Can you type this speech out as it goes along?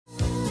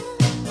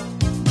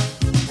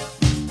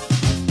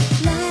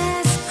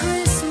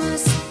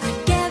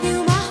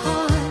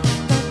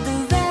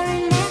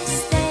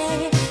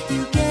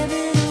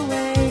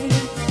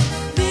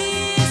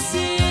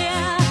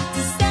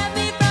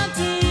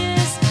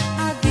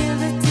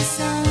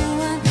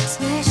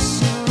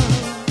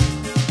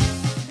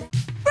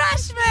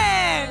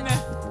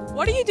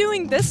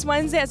this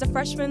Wednesday as a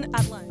freshman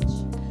at lunch?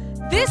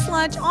 This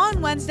lunch on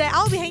Wednesday,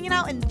 I'll be hanging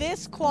out in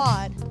this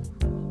quad.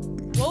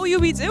 What will you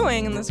be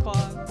doing in this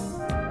quad?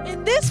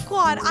 In this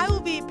quad, I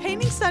will be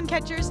painting sun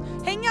catchers,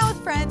 hanging out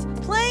with friends,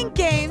 playing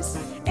games,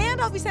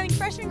 and I'll be sending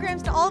freshman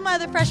grams to all of my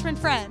other freshman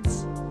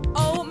friends.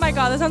 Oh my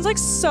god, that sounds like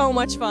so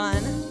much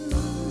fun.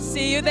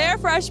 See you there,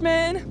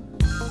 freshmen!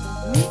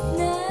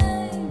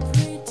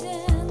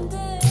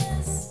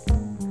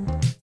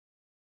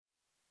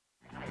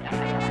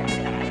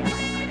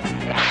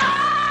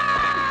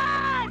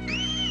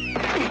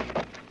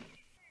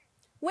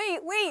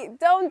 Wait,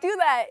 don't do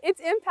that. It's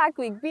Impact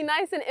Week. Be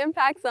nice and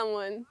impact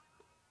someone.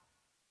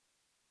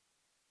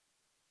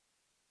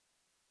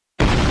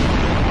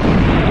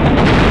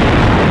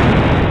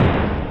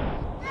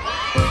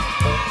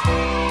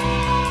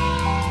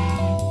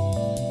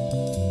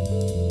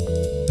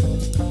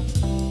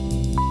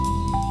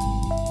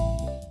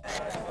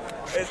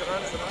 Hey, is it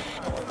on? Is it on?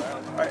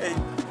 All right, hey,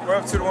 we're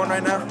up 2-1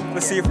 right now.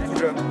 Let's see if we can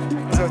do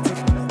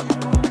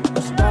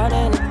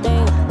it.